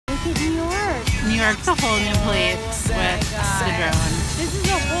look at New York. New York's a whole new place with the drone. This is a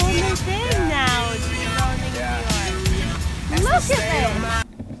whole new thing now. New York. Look at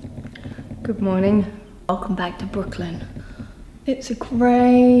this. Good morning. Welcome back to Brooklyn. It's a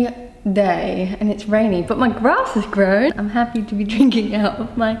grey day and it's rainy, but my grass has grown. I'm happy to be drinking out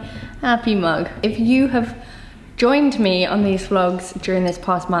of my happy mug. If you have joined me on these vlogs during this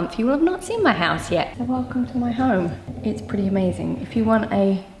past month, you will have not seen my house yet. So welcome to my home. It's pretty amazing. If you want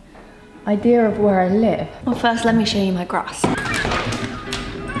an idea of where I live, well, first let me show you my grass.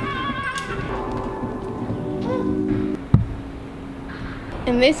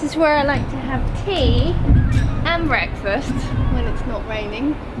 And this is where I like to have tea and breakfast when it's not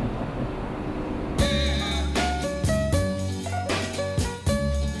raining.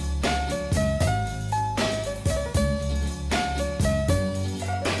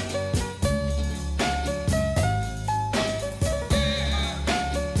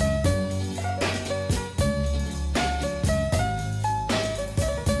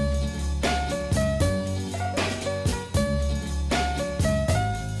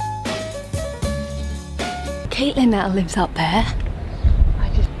 Caitlin now lives up there.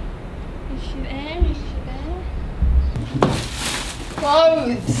 Is she there? Is she there?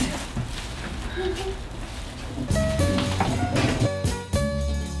 Clothes!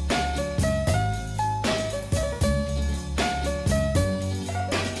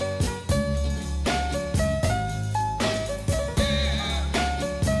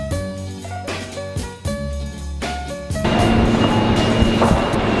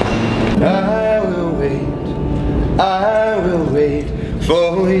 I will wait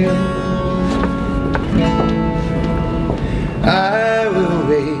for you. I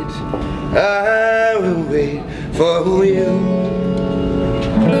will wait for you.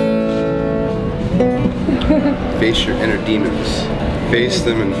 Face your inner demons. Face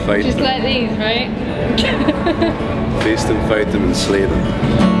them and fight them. Just like these, right? Face them, fight them, and slay them.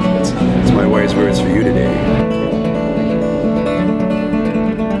 That's my wise words for you today.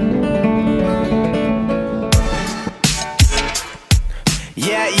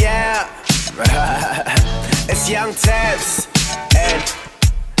 Yeah, it's Young Tabs and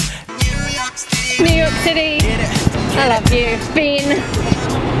New York City, I love you. It's been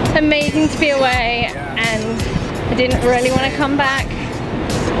amazing to be away and I didn't really want to come back,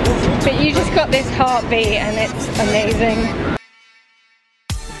 but you just got this heartbeat and it's amazing.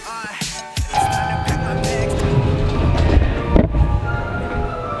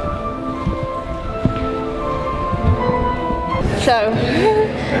 So,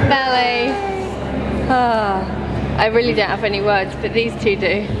 ballet, I really don't have any words, but these two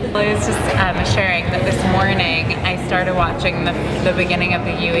do. I was just sharing that this morning I started watching the beginning of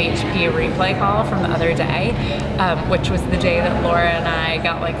the UHP replay call from the other day, which was the day that Laura and I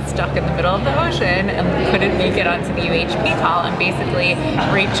got like stuck in the middle of the ocean and couldn't make it onto the UHP call, and basically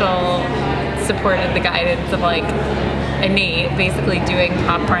Rachel supported the guidance of like Nate basically doing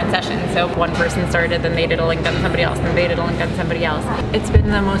popcorn sessions. So one person started, then they did a link on somebody else, then they did a link on somebody else. It's been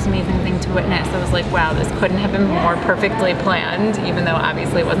the most amazing thing to witness. I was like, wow, this couldn't have been more perfectly planned, even though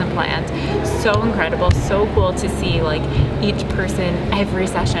obviously it wasn't planned. So incredible, so cool to see like each person, every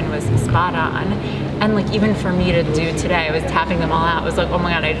session was spot on. And like even for me to do today, I was tapping them all out. I was like, oh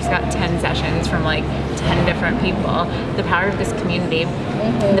my God, I just got 10 sessions from like 10 different people. The power of this community,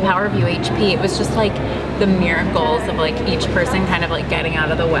 the power of UHP, it was just like the miracles of like each person kind of like getting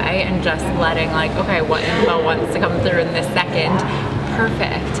out of the way and just letting like, okay, what info wants to come through in this second?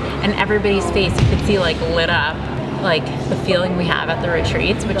 Perfect. And everybody's face, you could see like lit up, like the feeling we have at the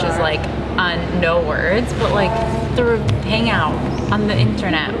retreats, which is like on no words, but like the hangout on the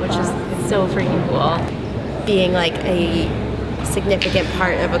internet, which is so freaking cool. Being like a significant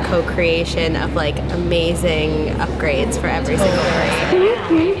part of a co-creation of like amazing upgrades for every single person.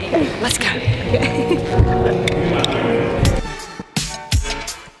 Let's go.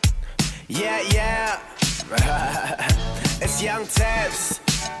 yeah, it's Young Tabs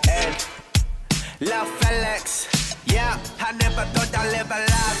and Love Felix. Yeah, I never thought I'd live a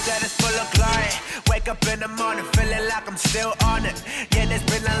life that is full of glory. Wake up in the morning feeling like I'm still on it. Yeah, there's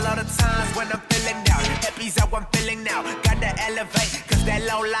been a lot of times when I'm feeling down. Happy's how I'm feeling now. Got to elevate, cause that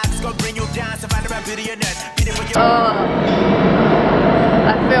low life's gonna bring you down. Survive around beauty and earth.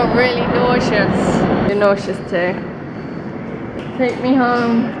 I feel really nauseous. You're nauseous too. Take me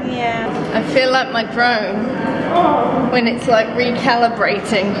home. Yeah. I feel like my drone when it's like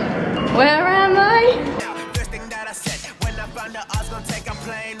recalibrating. Where am I?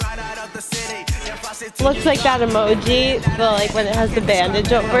 Looks like that emoji, but like when it has the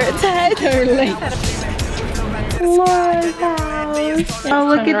bandage over its head. Totally. Laura's house. Oh,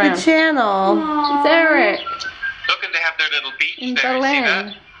 look at the channel. It's Eric Look, and they have their little beach in there. You see that?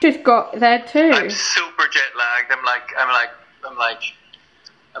 Berlin. Just got there too. I'm super jet lagged. I'm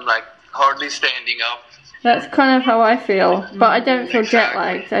like hardly standing up. That's kind of how I feel, but I don't feel jet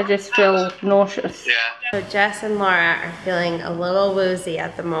lagged. I just feel nauseous. Yeah. So Jess and Laura are feeling a little woozy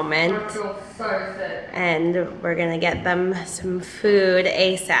at the moment. I feel so sick. And we're gonna get them some food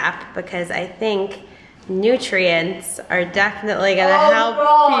ASAP because I think nutrients are definitely gonna help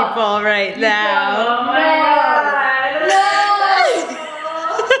people right now. Oh my God.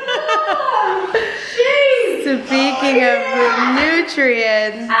 Speaking of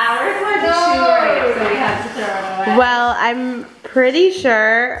nutrients, well, I'm pretty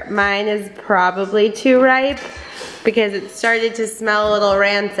sure mine is probably too ripe because it started to smell a little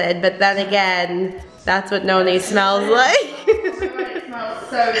rancid, but then again, that's what noni smells like. It smells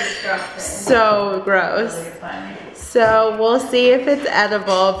so disgusting. So gross. So we'll see if it's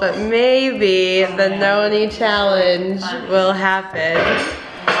edible, but maybe the noni challenge will happen.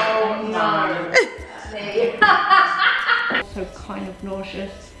 Oh no. So kind of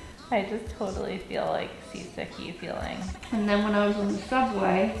nauseous. I just totally feel like seasicky feeling. And then when I was on the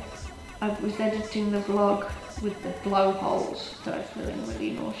subway, I was editing the vlog with the blowholes, so I was feeling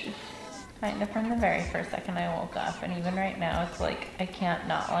really nauseous. Kind of from the very first second I woke up, and even right now it's like I can't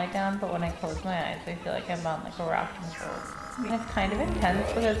not lie down, but when I close my eyes I feel like I'm on like a rocking boat. And it's kind of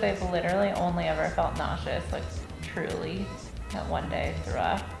intense because I've literally only ever felt nauseous, like truly, that one day I threw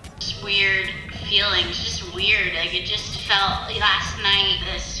up. Weird feelings, just weird. Like it just felt last night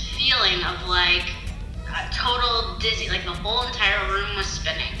this feeling of like a total dizzy, like the whole entire room was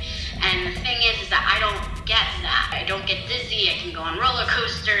spinning. And the thing is that I don't get that. I don't get dizzy. I can go on roller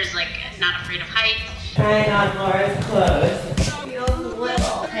coasters, like not afraid of heights. Trying on Laura's clothes. Feels a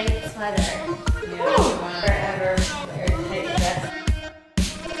little tight sweater. Yeah, forever wear tight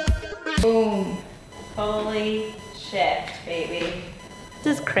vest. Boom. Holy shit, baby.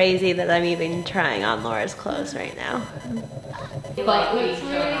 This is crazy that I'm even trying on Laura's clothes right now. Your butt looks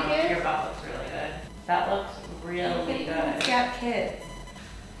really good. That looks really good. Gap Kids.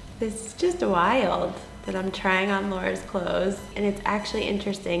 This is just wild that I'm trying on Laura's clothes. And it's actually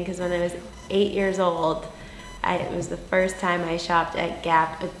interesting because when I was 8 years old, it was the first time I shopped at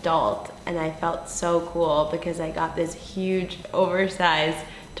Gap Adult, and I felt so cool because I got this huge oversized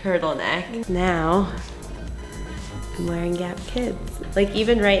turtleneck. Now, I'm wearing Gap Kids. Like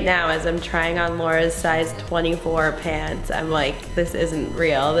even right now as I'm trying on Laura's size 24 pants, I'm like, this isn't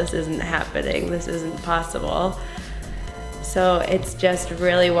real, this isn't happening, this isn't possible. So it's just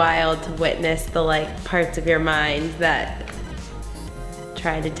really wild to witness the like parts of your mind that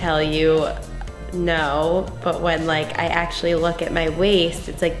try to tell you no, but when like I actually look at my waist,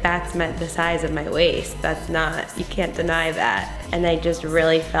 it's like that's the size of my waist. That's not, you can't deny that. And I just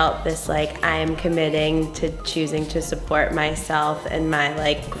really felt this like I am committing to choosing to support myself and my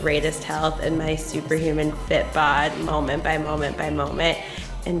like greatest health and my superhuman fit bod moment by moment by moment.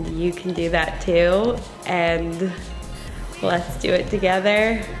 And you can do that too. And let's do it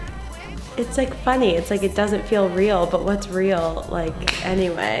together. It's like funny, it's like it doesn't feel real, but what's real like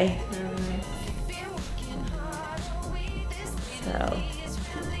anyway? So,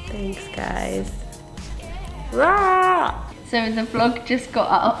 thanks guys. Rah! So the vlog just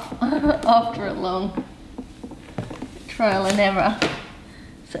got up after a long trial and error.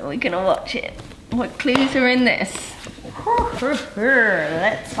 So we're gonna watch it. What clues are in this?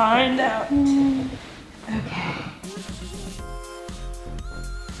 Let's find out. Okay.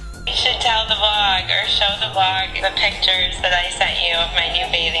 You should tell the vlog or show the vlog the pictures that I sent you of my new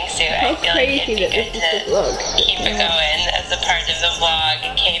bathing suit. I feel like it'd be good to keep it going as a part of the vlog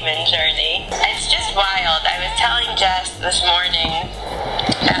Cayman journey. It's just wild. I was telling Jess this morning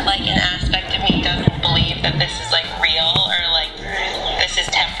that like an aspect of me doesn't believe that this is like real or like this is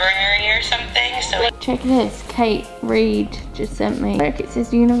temporary or something. So check this, Kate Reed just sent me. Look, it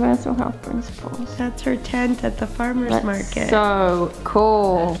says Universal Health Principles. That's her tent at the farmer's market. So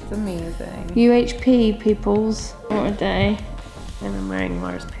cool. It's amazing. UHP peoples. What a day. And I'm wearing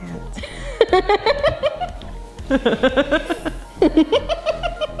Laura's pants.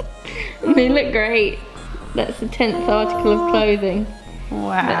 They look great. That's the 10th article of clothing.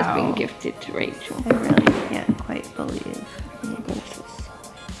 Wow. That's been gifted to Rachel. I really can't quite believe.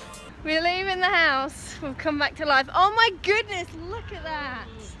 We're leaving the house. We've come back to life. Oh my goodness, look at that.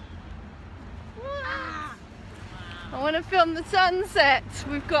 Wow. I want to film the sunset.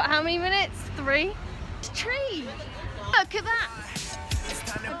 We've got how many minutes? 3. It's a tree. Look at that. It's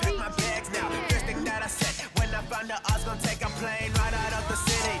time to pack my bags now. First thing that I said when I found out I was gonna take a plane right out of the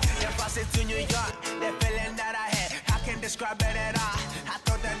city. If I sit to New York, that feeling that I had. describe it at all. I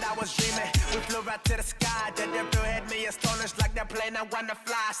thought that I was dreaming. We flew right to the sky. The devil had me astonished like that plane I wanna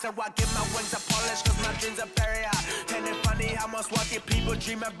fly. So I give my wings a polish cause my dreams are very high. And it's funny how most wealthy people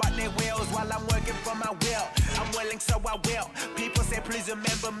dream about their wheels while I'm working for my will. I'm willing so I will. People say please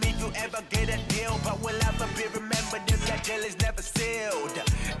remember me if you ever get a deal. But will ever be remembered if that deal is never sealed.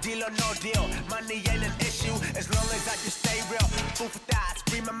 Deal or no deal, money ain't an issue as long as I just stay real. Food for thoughts,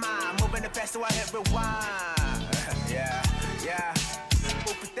 free my mind, moving it fast so I hit rewind. Yeah, yeah.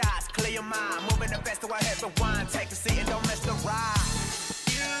 Food for thoughts, clear your mind, moving it fast so I hit rewind. Take a seat and don't miss the ride.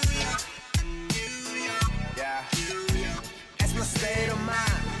 Yeah, that's my state of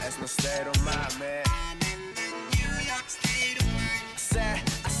mind. That's my state of mind, man.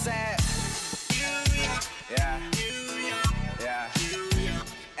 I said, yeah, yeah.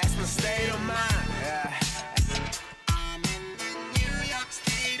 That's my state of mind. Yeah.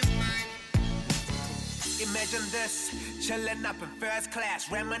 Imagine this, chilling up in first class,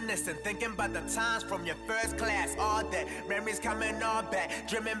 reminiscing, thinking about the times from your first class. All that memories coming all back,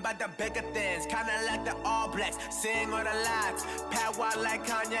 dreaming about the bigger things, kinda like the All Blacks, seeing all the lights, power like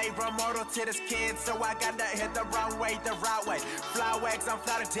Kanye, role model to this kid, so I gotta hit the wrong way, the right way. Fly wags, I'm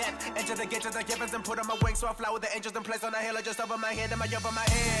fly to death, enter the gates of the givens and put on my wings, so I fly with the angels and place on the hill, or just over my head, am I over my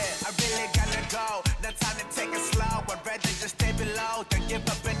head? I really gotta go, no time to take it slow, I'd rather just stay below than give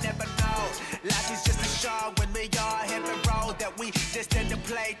up and never know. Life is just a show when we all hit the road that we destined to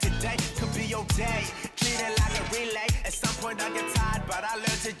play. Today could be your day, treat it like a relay. At some point I get tired, but I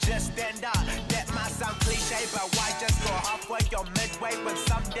learned to just stand up. That might sound cliche, but why just go halfway or midway when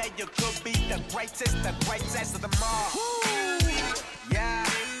someday you could be the greatest of them all. Yeah,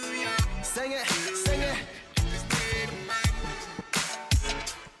 sing it, sing it.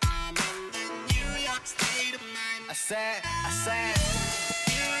 I said,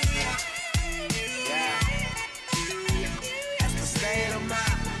 yeah. That's my state of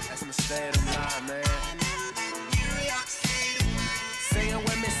mind. That's my state of mind, man.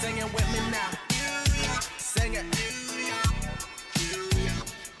 Sing it with me now. Sing it.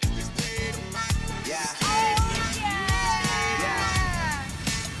 Yeah.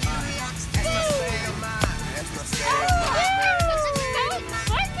 That's my state of mind. That's my state of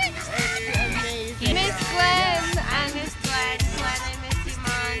mind, man. Miss Glenn and Miss Glenn, I miss you,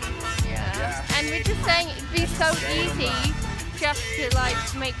 man. yeah. And we're just saying it'd be so easy just to like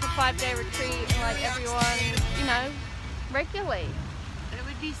make the 5-day retreat and like everyone, you know, regularly. It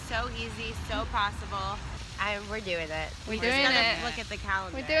would be so easy, so possible. We're doing it. We're doing it. Look at the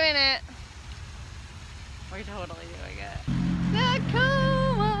calendar. We're doing it. We're totally doing it. The go.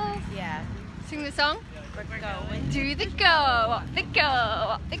 Yeah. Sing the song. We're going. Do the go, the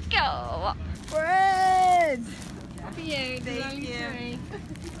go, the go. Bread. For you. There's only 3.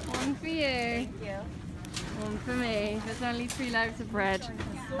 One for you. Thank you. One for me. There's only 3 loaves of bread.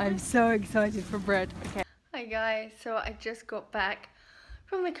 I'm so excited for bread. Okay. Hi guys, so I just got back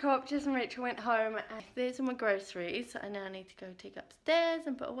from the co-op. Jess and Rachel went home and there's all my groceries. I now need to go take upstairs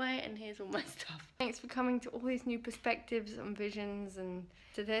and put away, and here's all my stuff. Thanks for coming to all these new perspectives and visions, and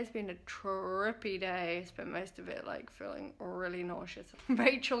today's been a trippy day. I spent most of it like feeling really nauseous.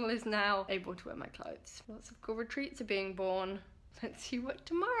 Rachel is now able to wear my clothes. Lots of cool retreats are being born. Let's see what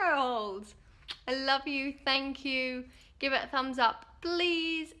tomorrow holds. I love you, thank you. Give it a thumbs up,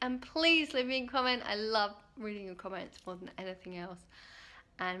 please, and please leave me a comment. I love reading your comments more than anything else.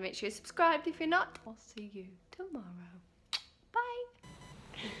 And make sure you're subscribed if you're not. I'll see you tomorrow.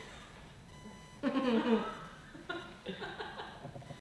 Bye.